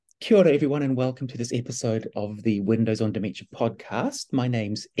Kia ora, everyone, and welcome to this episode of the Windows on Dementia podcast. My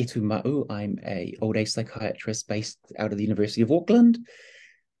name's Etu Ma'u. I'm a old age psychiatrist based out of the University of Auckland.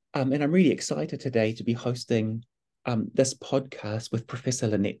 And I'm really excited today to be hosting this podcast with Professor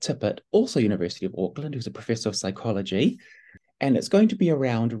Lynette Tippett, also University of Auckland, who's a professor of psychology. And it's going to be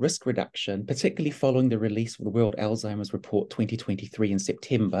around risk reduction, particularly following the release of the World Alzheimer's Report 2023 in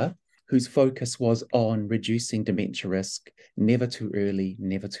September, whose focus was on reducing dementia risk, never too early,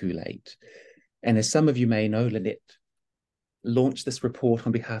 never too late. And as some of you may know, Lynette launched this report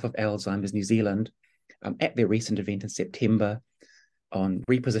on behalf of Alzheimer's New Zealand at their recent event in September on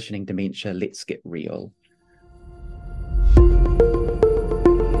repositioning dementia, let's get real.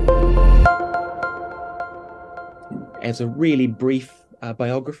 As a really brief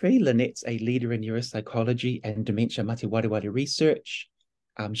biography, Lynette's a leader in neuropsychology and dementia mate wareware research.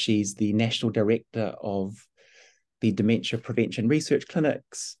 She's the national director of the Dementia Prevention Research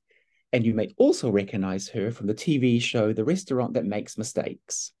Clinics, and you may also recognize her from the TV show The Restaurant That Makes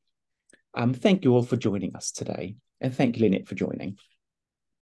Mistakes. Thank you all for joining us today, and thank you, Lynette, for joining.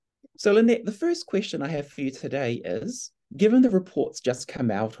 So, Lynette, the first question I have for you today is, given the report's just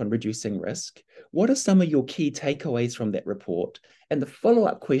come out on reducing risk, what are some of your key takeaways from that report? And the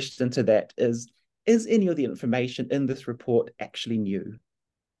follow-up question to that is any of the information in this report actually new?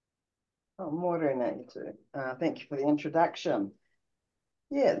 Morena, thank you for the introduction.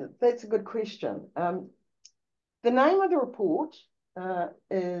 Yeah, that's a good question. The name of the report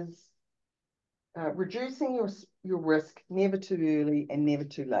is Reducing Your Risk, Never Too Early and Never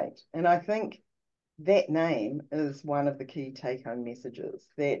Too Late. And I think that name is one of the key take-home messages,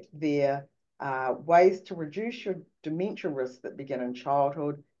 that there are ways to reduce your dementia risk that begin in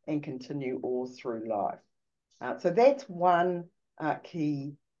childhood and continue all through life. So that's one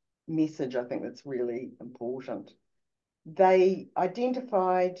key message I think that's really important. They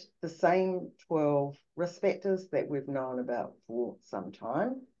identified the same 12 risk factors that we've known about for some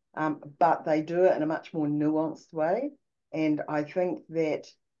time, but they do it in a much more nuanced way. And I think that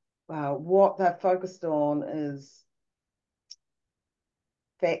what they're focused on is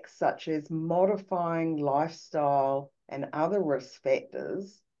facts such as modifying lifestyle and other risk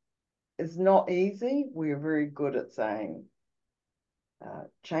factors is not easy. We're very good at saying,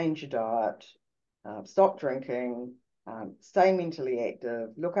 change your diet, stop drinking, stay mentally active,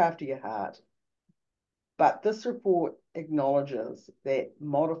 look after your heart. But this report acknowledges that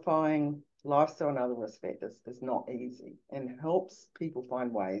modifying lifestyle and other risk factors is not easy and helps people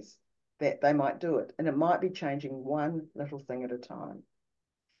find ways that they might do it. And it might be changing one little thing at a time.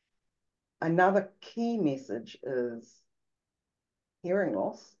 Another key message is hearing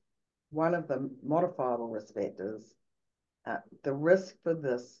loss, one of the modifiable risk factors. The risk for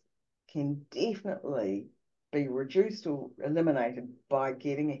this can definitely be reduced or eliminated by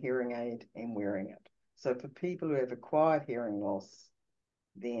getting a hearing aid and wearing it. So for people who have acquired hearing loss,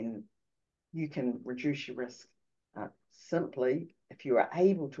 then you can reduce your risk simply, if you are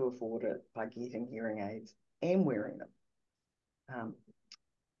able to afford it, by getting hearing aids and wearing them.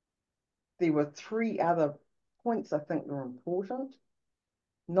 There were three other points I think were important.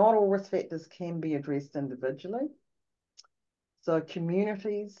 Not all risk factors can be addressed individually. So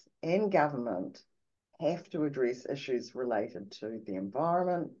communities and government have to address issues related to the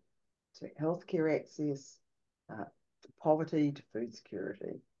environment, to healthcare access, to poverty, to food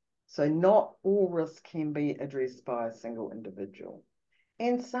security. So not all risks can be addressed by a single individual.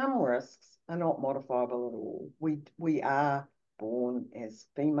 And some risks are not modifiable at all. We are born as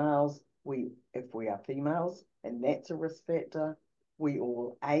females. If we are females, and that's a risk factor, we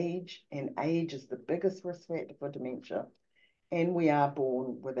all age, and age is the biggest risk factor for dementia. And we are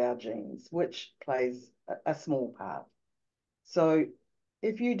born with our genes, which plays a small part. So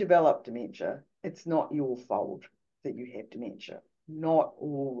if you develop dementia, it's not your fault that you have dementia. Not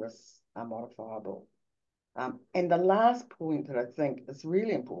all risks are modifiable. And the last point that I think is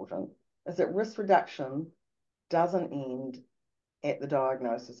really important is that risk reduction doesn't end at the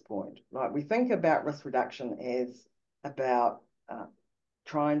diagnosis point. Like, we think about risk reduction as about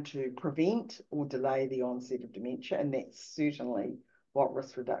trying to prevent or delay the onset of dementia, and that's certainly what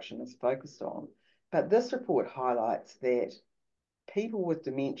risk reduction is focused on. But this report highlights that people with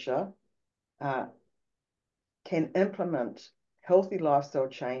dementia can implement healthy lifestyle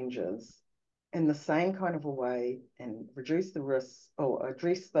changes in the same kind of a way and reduce the risks or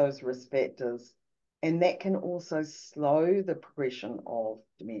address those risk factors, and that can also slow the progression of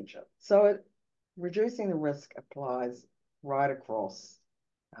dementia. So reducing the risk applies right across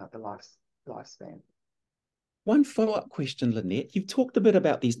the lifespan. One follow-up question, Lynette. You've talked a bit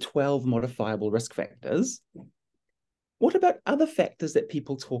about these 12 modifiable risk factors. What about other factors that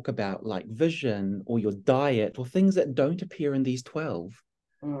people talk about, like vision or your diet or things that don't appear in these 12?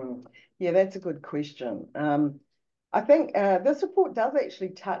 Yeah, that's a good question. I think this report does actually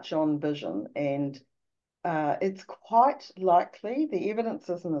touch on vision, and it's quite likely, the evidence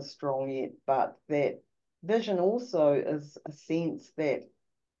isn't as strong yet, but that vision also is a sense that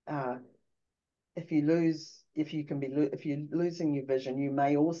uh, if you're losing your vision, you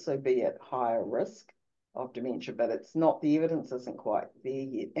may also be at higher risk of dementia, but it's not, the evidence isn't quite there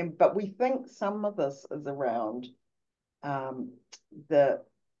yet. But we think some of this is around the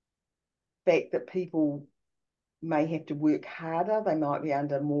fact that people may have to work harder. They might be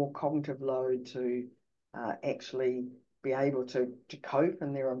under more cognitive load to actually be able to cope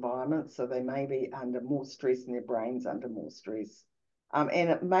in their environment. So they may be under more stress and their brain's under more stress.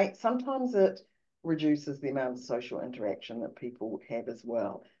 And sometimes it reduces the amount of social interaction that people have as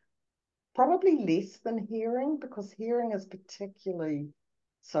well. Probably less than hearing, because hearing is particularly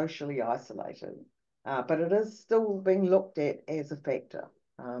socially isolated, but it is still being looked at as a factor.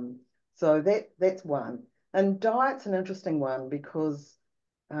 So that's one. And diet's an interesting one because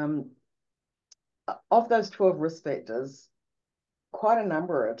of those 12 risk factors, quite a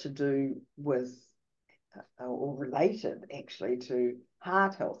number are to do with or related actually to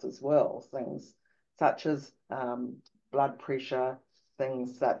heart health as well. Things such as blood pressure,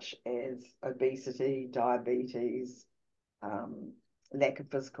 things such as obesity, diabetes, lack of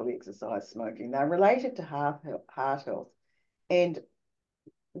physical exercise, smoking. They're related to heart health. And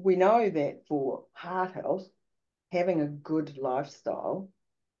we know that for heart health, having a good lifestyle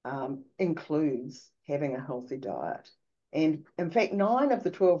includes having a healthy diet. And in fact, 9 of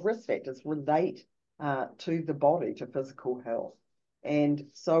the 12 risk factors relate to the body, to physical health. And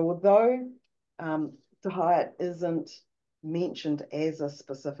so although diet isn't mentioned as a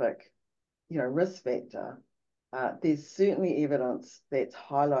specific, risk factor, there's certainly evidence that's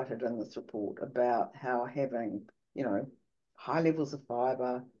highlighted in this report about how having, high levels of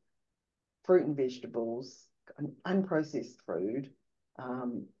fiber, fruit and vegetables, unprocessed food,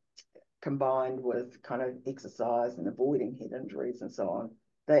 combined with kind of exercise and avoiding head injuries and so on,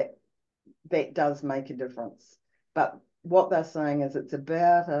 that does make a difference. But what they're saying is it's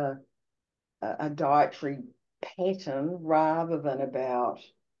about a dietary pattern rather than about,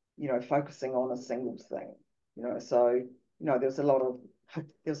 focusing on a single thing. So there's a lot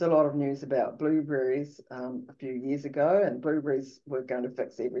of news about blueberries a few years ago, and blueberries were going to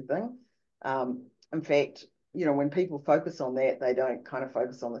fix everything. In fact, when people focus on that, they don't kind of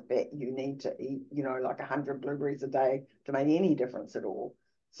focus on the fact you need to eat, like 100 blueberries a day to make any difference at all.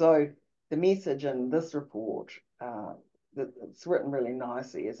 So the message in this report, that's written really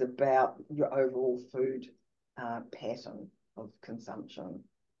nicely, is about your overall food pattern of consumption.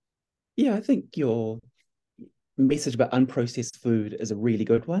 Yeah, I think your message about unprocessed food is a really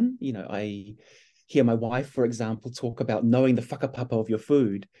good one. I hear my wife, for example, talk about knowing the whakapapa of your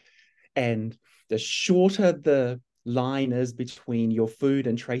food. And the shorter the line is between your food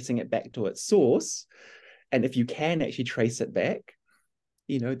and tracing it back to its source, and if you can actually trace it back,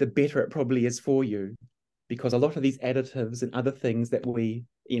 the better it probably is for you. Because a lot of these additives and other things that we,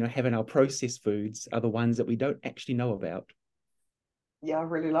 have in our processed foods are the ones that we don't actually know about. Yeah, I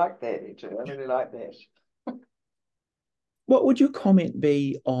really like that, Andrew. I really like that. What would your comment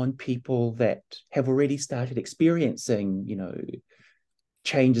be on people that have already started experiencing,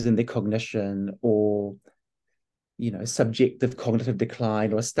 changes in their cognition or, subjective cognitive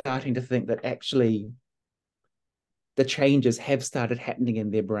decline, or starting to think that actually the changes have started happening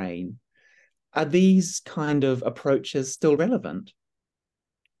in their brain? Are these kind of approaches still relevant?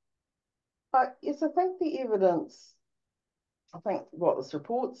 Yes, I think what this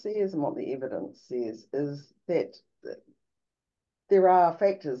report says and what the evidence says is that there are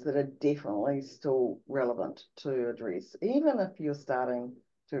factors that are definitely still relevant to address, even if you're starting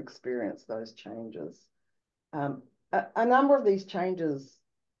to experience those changes. A number of these changes,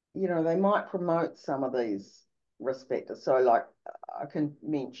 they might promote some of these risk factors. So, like, I can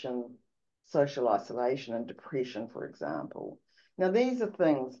mention social isolation and depression, for example. Now, these are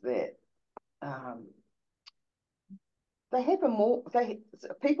things that they happen more.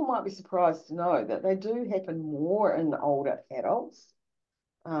 People might be surprised to know that they do happen more in older adults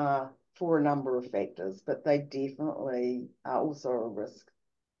for a number of factors, but they definitely are also a risk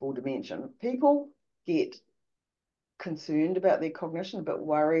for dementia. People get concerned about their cognition, a bit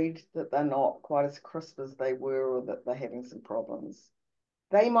worried that they're not quite as crisp as they were, or that they're having some problems.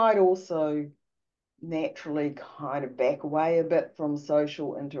 They might also naturally kind of back away a bit from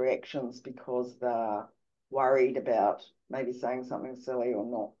social interactions because they're worried about maybe saying something silly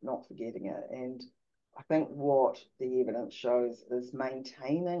or not forgetting it. And I think what the evidence shows is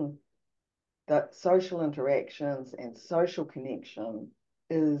maintaining that social interactions and social connection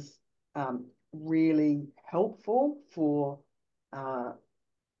is really helpful for kind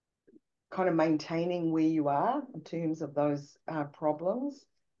of maintaining where you are in terms of those problems,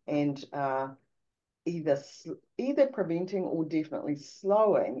 and either preventing or definitely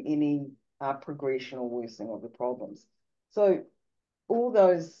slowing any progression or worsening of the problems. So all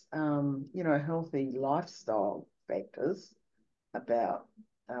those healthy lifestyle factors about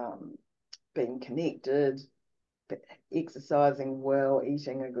being connected, exercising well,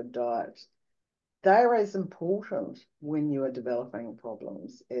 eating a good diet, they're as important when you are developing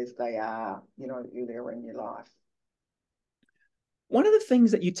problems as they are, earlier in your life. One of the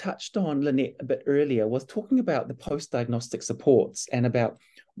things that you touched on, Lynette, a bit earlier was talking about the post-diagnostic supports and about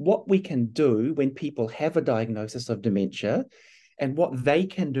what we can do when people have a diagnosis of dementia and what they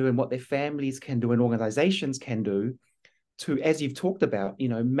can do and what their families can do and organizations can do to, as you've talked about,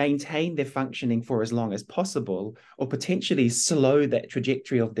 maintain their functioning for as long as possible or potentially slow that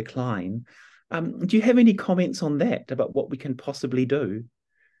trajectory of decline. Do you have any comments on that about what we can possibly do?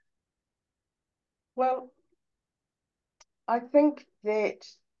 Well, I think that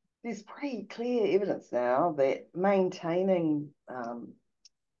there's pretty clear evidence now that maintaining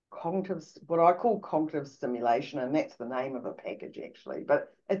what I call cognitive stimulation, and that's the name of a package actually,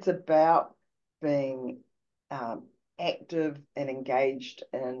 but it's about being active and engaged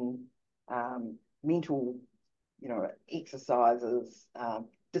in mental, exercises,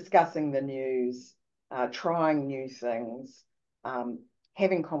 discussing the news, trying new things,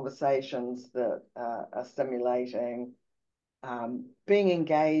 having conversations that are stimulating, being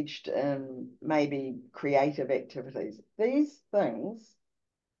engaged in maybe creative activities. These things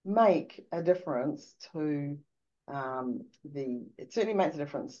make a difference to it certainly makes a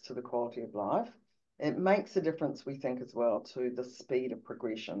difference to the quality of life. It makes a difference, we think, as well, to the speed of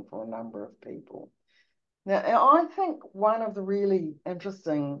progression for a number of people. Now, and I think one of the really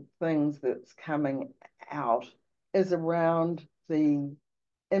interesting things that's coming out is around the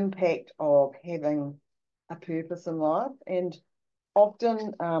impact of having a purpose in life. And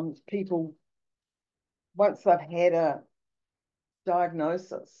often people, once they've had a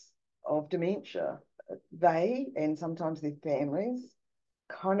diagnosis of dementia, they and sometimes their families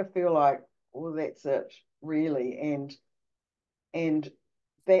kind of feel like, well, that's it, really, and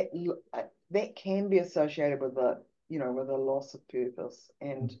that that can be associated with with a loss of purpose.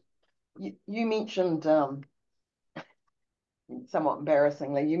 And you mentioned, somewhat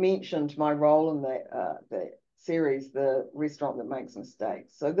embarrassingly, you mentioned my role in the series, The Restaurant That Makes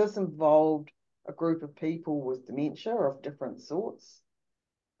Mistakes. So this involved a group of people with dementia of different sorts,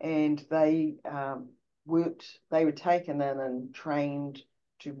 and they were taken in and trained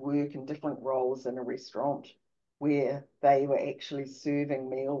to work in different roles in a restaurant where they were actually serving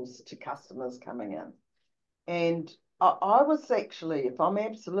meals to customers coming in. And I was actually, if I'm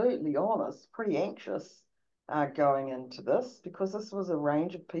absolutely honest, pretty anxious going into this, because this was a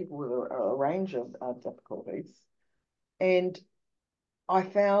range of people with a range of difficulties. And I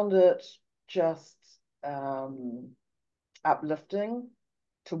found it just uplifting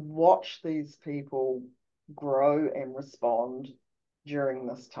to watch these people grow and respond during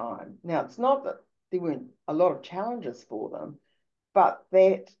this time. Now, it's not that there weren't a lot of challenges for them, but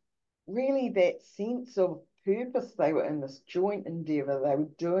that sense of purpose, they were in this joint endeavor, they were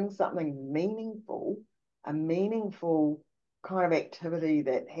doing something meaningful, a meaningful kind of activity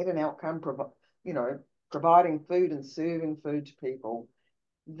that had an outcome, providing food and serving food to people,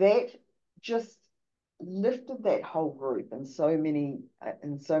 that just lifted that whole group in so many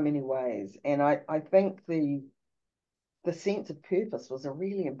ways. And I think the sense of purpose was a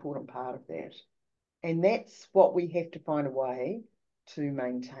really important part of that. And that's what we have to find a way to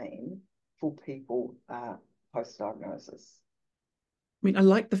maintain for people post-diagnosis. I mean, I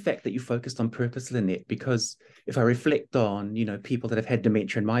like the fact that you focused on purpose, Lynette, because if I reflect on, people that have had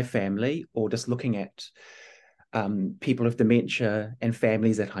dementia in my family, or just looking at people with dementia and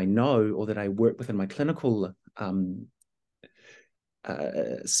families that I know or that I work with in my clinical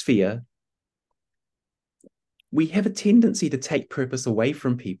sphere, we have a tendency to take purpose away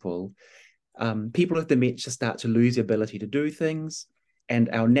from people. People with dementia start to lose the ability to do things, and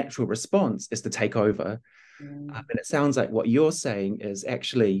our natural response is to take over. And it sounds like what you're saying is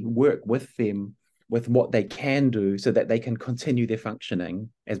actually work with them with what they can do so that they can continue their functioning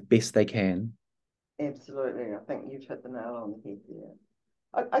as best they can. Absolutely. I think you've hit the nail on the head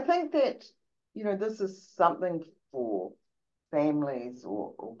there. I think that, this is something for families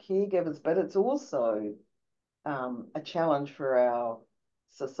or caregivers, but it's also a challenge for our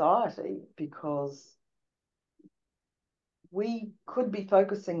society, because we could be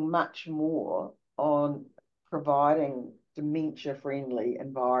focusing much more on providing dementia-friendly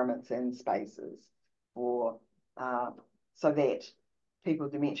environments and spaces for so that people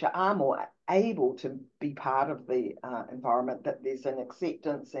with dementia are more able to be part of the environment, that there's an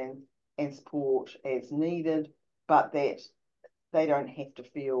acceptance and support as needed, but that they don't have to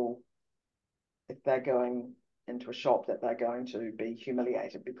feel, if they're going into a shop, that they're going to be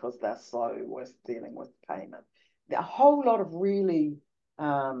humiliated because they're slow with dealing with payment. A whole lot of really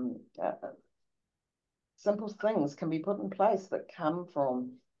simple things can be put in place that come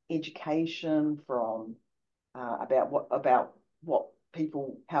from education, from about what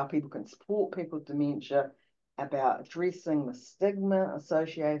people, how people can support people with dementia, about addressing the stigma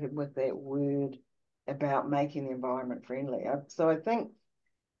associated with that word, about making the environment friendly. So I think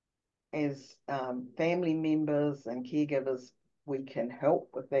as family members and caregivers, we can help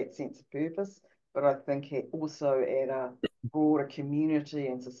with that sense of purpose. But I think also at a broader community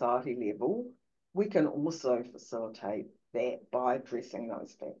and society level, we can also facilitate that by addressing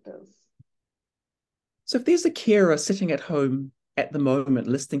those factors. So if there's a carer sitting at home at the moment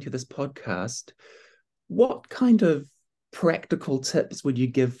listening to this podcast, what kind of practical tips would you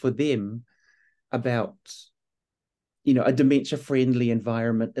give for them about, a dementia-friendly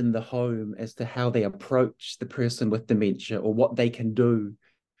environment in the home, as to how they approach the person with dementia, or what they can do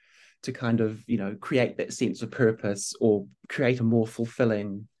to kind of, create that sense of purpose or create a more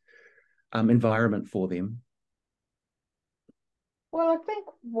fulfilling environment for them? Well, I think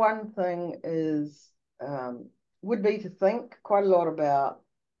one thing is would be to think quite a lot about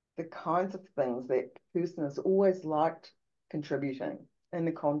the kinds of things that person has always liked contributing in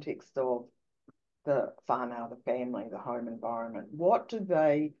the context of the whānau, the family, the home environment. What do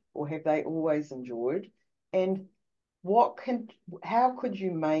they, or have they always enjoyed? And how could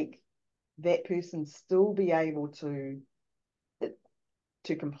you make that person still be able to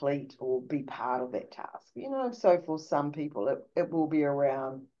complete or be part of that task? So for some people, it will be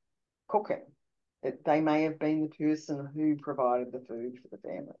around cooking. They may have been the person who provided the food for the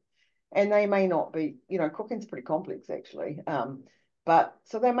family. And they may not be, cooking's pretty complex actually. But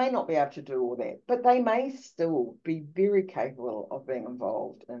so they may not be able to do all that, but they may still be very capable of being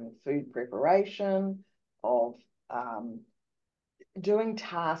involved in food preparation, of doing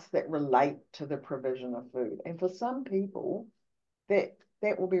tasks that relate to the provision of food. And for some people, that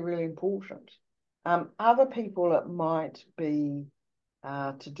will be really important. Other people, it might be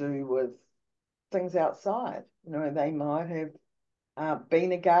to do with things outside. They might have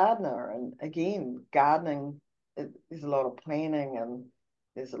been a gardener, and again, gardening, there's a lot of planning and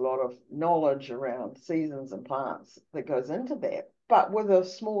there's a lot of knowledge around seasons and plants that goes into that. But with a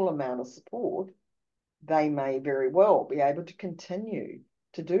small amount of support, they may very well be able to continue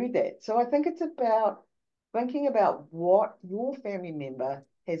to do that. So I think it's about thinking about what your family member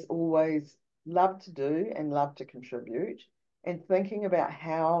has always loved to do and loved to contribute, and thinking about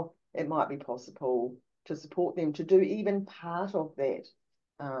how it might be possible to support them to do even part of that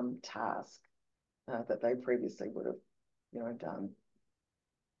task that they previously would have, done.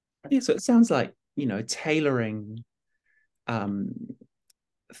 Yeah, so it sounds like, tailoring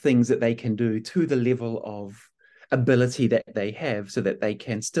things that they can do to the level of ability that they have, so that they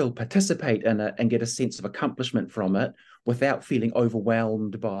can still participate in it and get a sense of accomplishment from it without feeling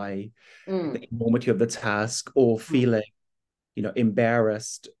overwhelmed by the enormity of the task, or feeling,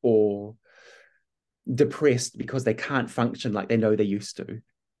 embarrassed or depressed because they can't function like they know they used to.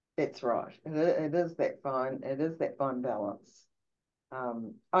 That's right. It is that fine balance.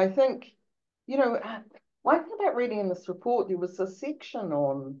 I think, one thing about reading in this report, there was a section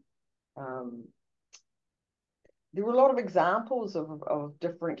on there were a lot of examples of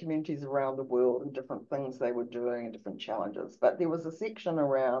different communities around the world and different things they were doing and different challenges. But there was a section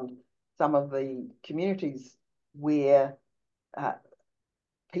around some of the communities where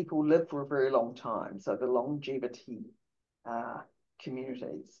people live for a very long time, so the longevity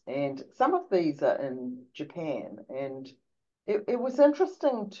communities. And some of these are in Japan. And it was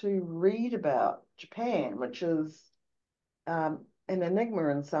interesting to read about Japan, which is an enigma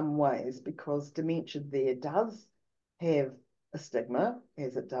in some ways, because dementia there does have a stigma,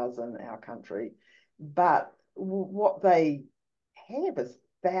 as it does in our country. But what they have is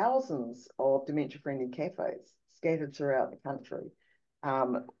thousands of dementia-friendly cafes scattered throughout the country,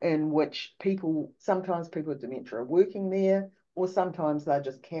 in which sometimes people with dementia are working there, or sometimes they're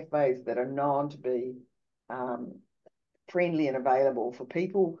just cafes that are known to be friendly and available for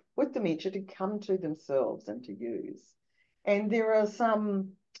people with dementia to come to themselves and to use. And there were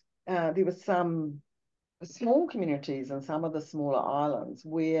some small communities in some of the smaller islands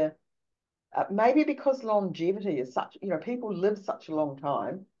where maybe because longevity is such, people live such a long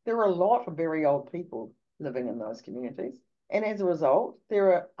time. There are a lot of very old people living in those communities. And as a result,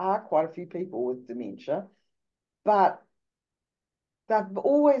 there are quite a few people with dementia, but they've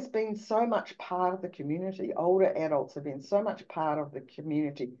always been so much part of the community. Older adults have been so much part of the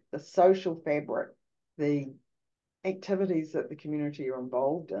community, the social fabric, the activities that the community are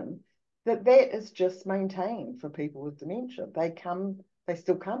involved in, that is just maintained for people with dementia. They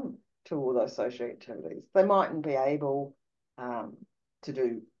still come to all those social activities. They mightn't be able to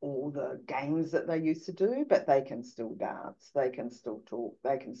do all the games that they used to do, but they can still dance, they can still talk,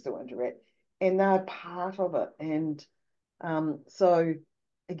 they can still interact, and they're part of it. And so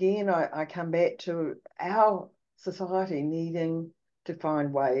again, I come back to our society needing to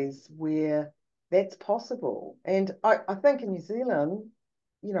find ways where that's possible. And I think in New Zealand,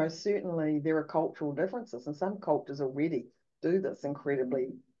 certainly there are cultural differences, and some cultures already do this incredibly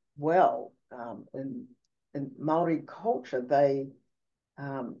well. In Māori culture,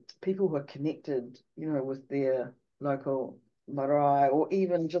 people who are connected, with their local marae, or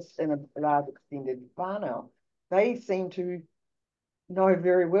even just in a large extended whānau, they seem to know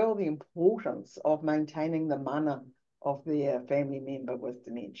very well the importance of maintaining the mana of their family member with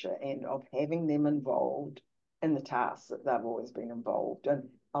dementia and of having them involved in the tasks that they've always been involved in,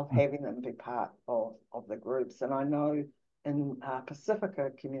 of having them be part of the groups. And I know in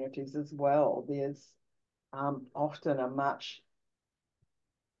Pacifica communities as well, there's often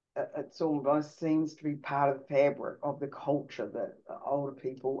it almost seems to be part of the fabric of the culture that older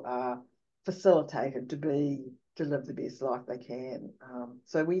people are facilitated to live the best life they can.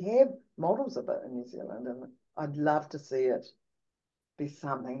 So we have models of it in New Zealand, and I'd love to see it be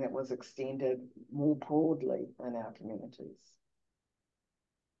something that was extended more broadly in our communities.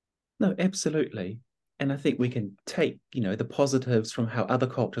 No, absolutely. And I think we can take, the positives from how other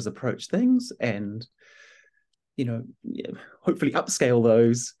cultures approach things and, hopefully upscale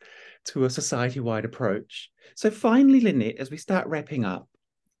those to a society-wide approach. So finally, Lynette, as we start wrapping up,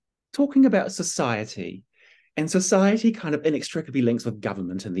 talking about society, and society kind of inextricably links with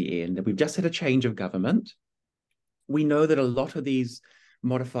government in the end. We've just had a change of government. We know that a lot of these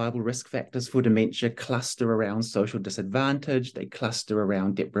modifiable risk factors for dementia cluster around social disadvantage, they cluster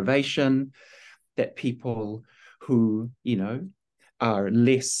around deprivation, that people who, are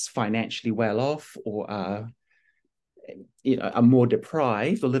less financially well off or are more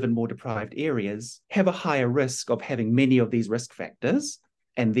deprived or live in more deprived areas have a higher risk of having many of these risk factors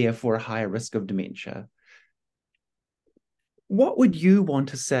and therefore a higher risk of dementia. What would you want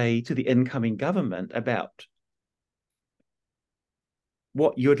to say to the incoming government about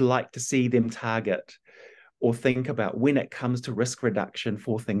what you'd like to see them target or think about when it comes to risk reduction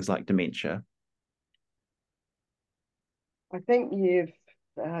for things like dementia? I think you've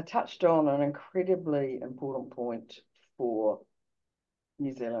touched on an incredibly important point for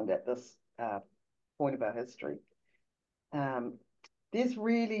New Zealand at this point of our history. There's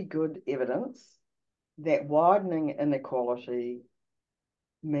really good evidence that widening inequality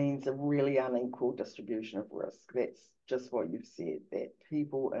means a really unequal distribution of risk. That's just what you've said, that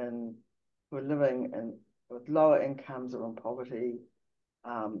people who are living with lower incomes or in poverty,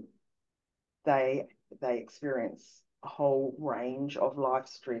 they experience a whole range of life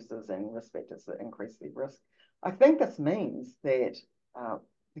stresses and risk factors that increase their risk. I think this means that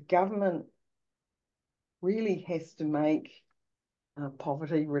the government really has to make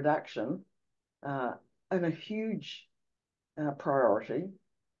poverty reduction a huge priority,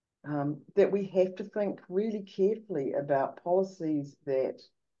 that we have to think really carefully about policies that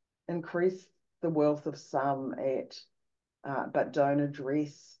increase the wealth of some but don't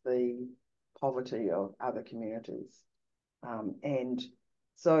address the poverty of other communities. And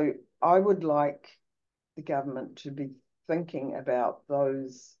so I would like the government to be thinking about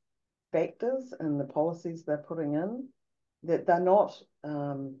those factors and the policies they're putting in, that they're not,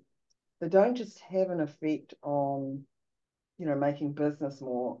 they don't just have an effect on, making business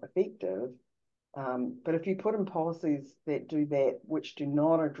more effective, but if you put in policies that do that, which do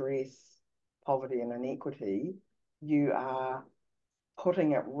not address poverty and inequity, you are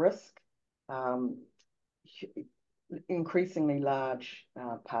putting at risk increasingly large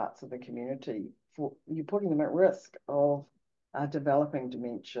parts of the community. You're putting them at risk of developing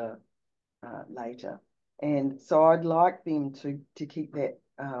dementia later. And so I'd like them to keep that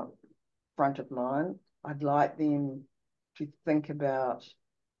front of mind. I'd like them to think about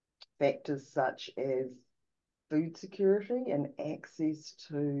factors such as food security and access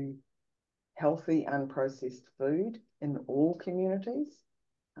to healthy, unprocessed food in all communities.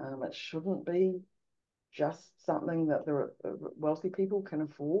 It shouldn't be just something that the wealthy people can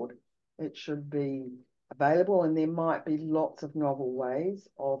afford. It should be available, and there might be lots of novel ways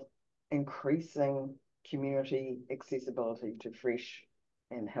of increasing community accessibility to fresh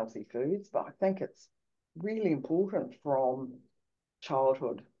and healthy foods. But I think it's really important from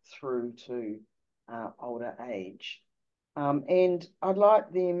childhood through to older age. And I'd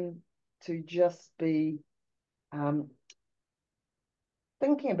like them to just be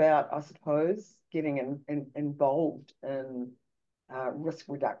thinking about, I suppose, getting involved in risk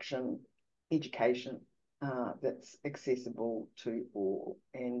reduction education that's accessible to all,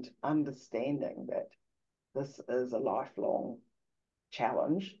 and understanding that this is a lifelong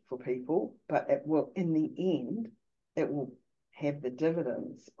challenge for people, but it will, in the end, it will have the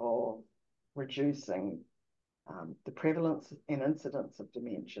dividends of reducing the prevalence and incidence of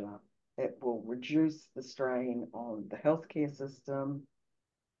dementia. It will reduce the strain on the healthcare system.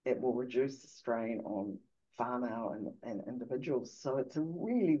 It will reduce the strain on whānau and individuals. So it's a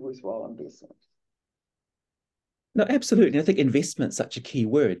really worthwhile investment. No, absolutely. I think investment's such a key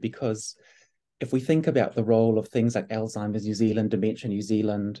word, because if we think about the role of things like Alzheimer's New Zealand, Dementia New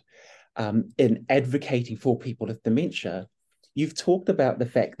Zealand, in advocating for people with dementia, you've talked about the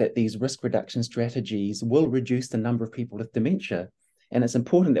fact that these risk reduction strategies will reduce the number of people with dementia. And it's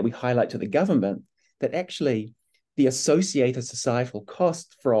important that we highlight to the government that actually the associated societal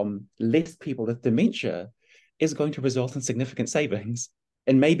cost from less people with dementia is going to result in significant savings.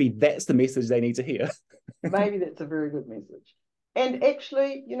 And maybe that's the message they need to hear. Maybe that's a very good message. And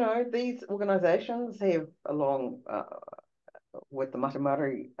actually, you know, these organisations have, along with the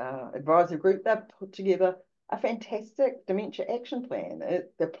Matamari Advisory Group, they've put together a fantastic dementia action plan.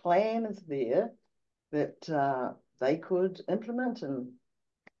 The plan is there that they could implement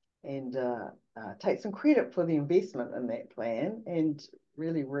and take some credit for the investment in that plan and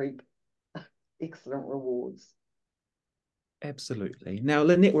really reap excellent rewards. Absolutely. Now,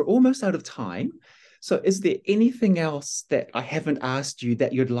 Lynette, we're almost out of time. So is there anything else that I haven't asked you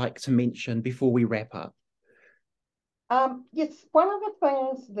that you'd like to mention before we wrap up? Yes, one of the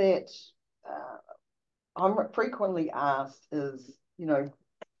things that I'm frequently asked is, you know,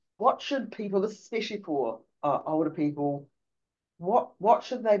 what should people, especially for older people, what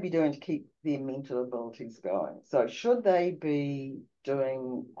should they be doing to keep their mental abilities going? So should they be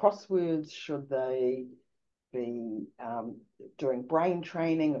doing crosswords? Should they be doing brain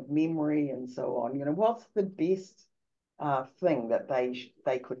training of memory and so on? You know, what's the best thing that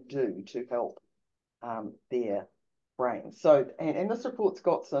they could do to help their brain? So, and this report's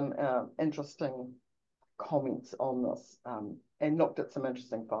got some interesting comments on this and looked at some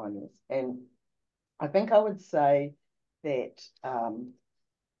interesting findings. And I think I would say that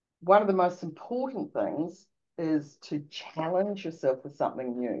one of the most important things is to challenge yourself with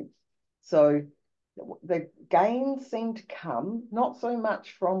something new. So the gains seem to come not so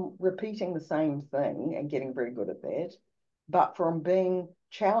much from repeating the same thing and getting very good at that, but from being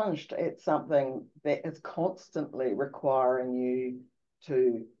challenged at something that is constantly requiring you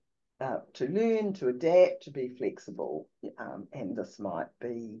to learn, to adapt, to be flexible. And this might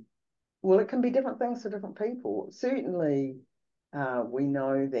be, well, it can be different things for different people. Certainly, we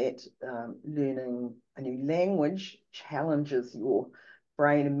know that learning a new language challenges your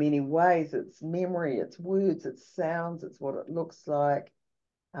brain in many ways. It's memory, it's words, it's sounds, it's what it looks like.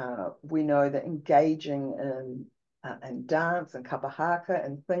 We know that engaging in dance and kapahaka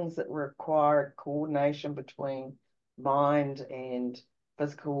and things that require coordination between mind and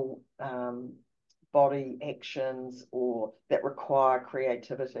physical body actions, or that require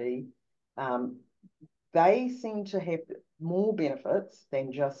creativity, they seem to have more benefits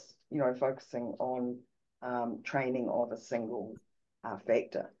than just, you know, focusing on training of a single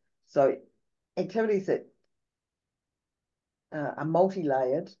factor. So activities that are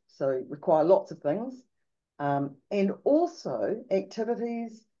multi-layered, so require lots of things, and also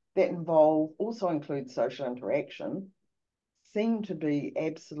activities that also include social interaction, seem to be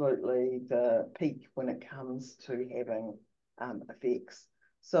absolutely the peak when it comes to having effects.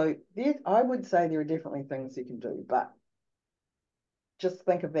 So I would say there are definitely things you can do, but just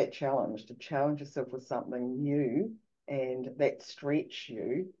think of that challenge, to challenge yourself with something new and that stretch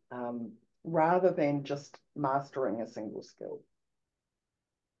you, rather than just mastering a single skill.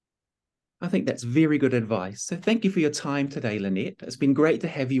 I think that's very good advice. So thank you for your time today, Lynette. It's been great to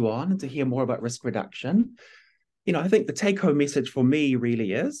have you on and to hear more about risk reduction. You know, I think the take-home message for me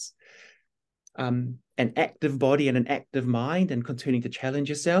really is an active body and an active mind, and continuing to challenge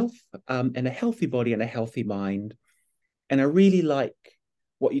yourself, and a healthy body and a healthy mind. And I really like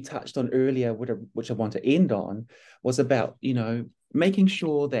what you touched on earlier, which I want to end on, was about, you know, making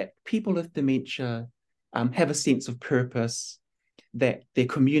sure that people with dementia have a sense of purpose, that their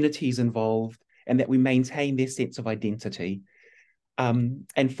communities involved, and that we maintain their sense of identity.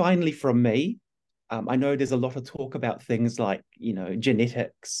 And finally, from me, I know there's a lot of talk about things like,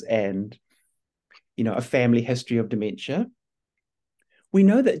 genetics and, a family history of dementia. We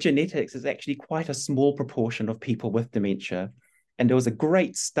know that genetics is actually quite a small proportion of people with dementia. And there was a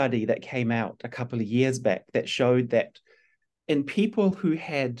great study that came out a couple of years back that showed that in people who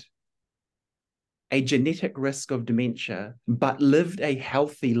had a genetic risk of dementia, but lived a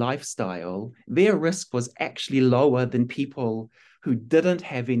healthy lifestyle, their risk was actually lower than people who didn't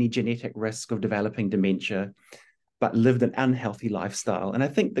have any genetic risk of developing dementia, but lived an unhealthy lifestyle. And I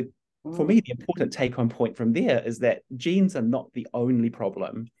think that for me, the important take-home point from there is that genes are not the only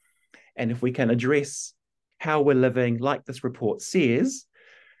problem. And if we can address how we're living, like this report says,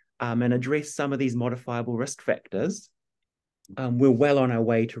 and address some of these modifiable risk factors, we're well on our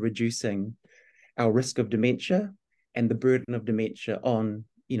way to reducing our risk of dementia and the burden of dementia on,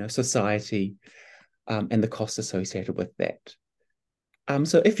 society, and the costs associated with that.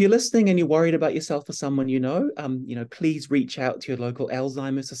 So if you're listening and you're worried about yourself or someone please reach out to your local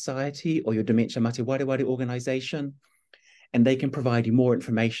Alzheimer's Society or your Dementia Mate Wareware organization, and they can provide you more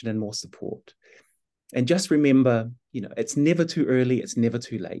information and more support. And just remember, it's never too early, it's never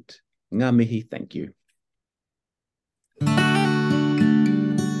too late. Ngā mihi, thank you.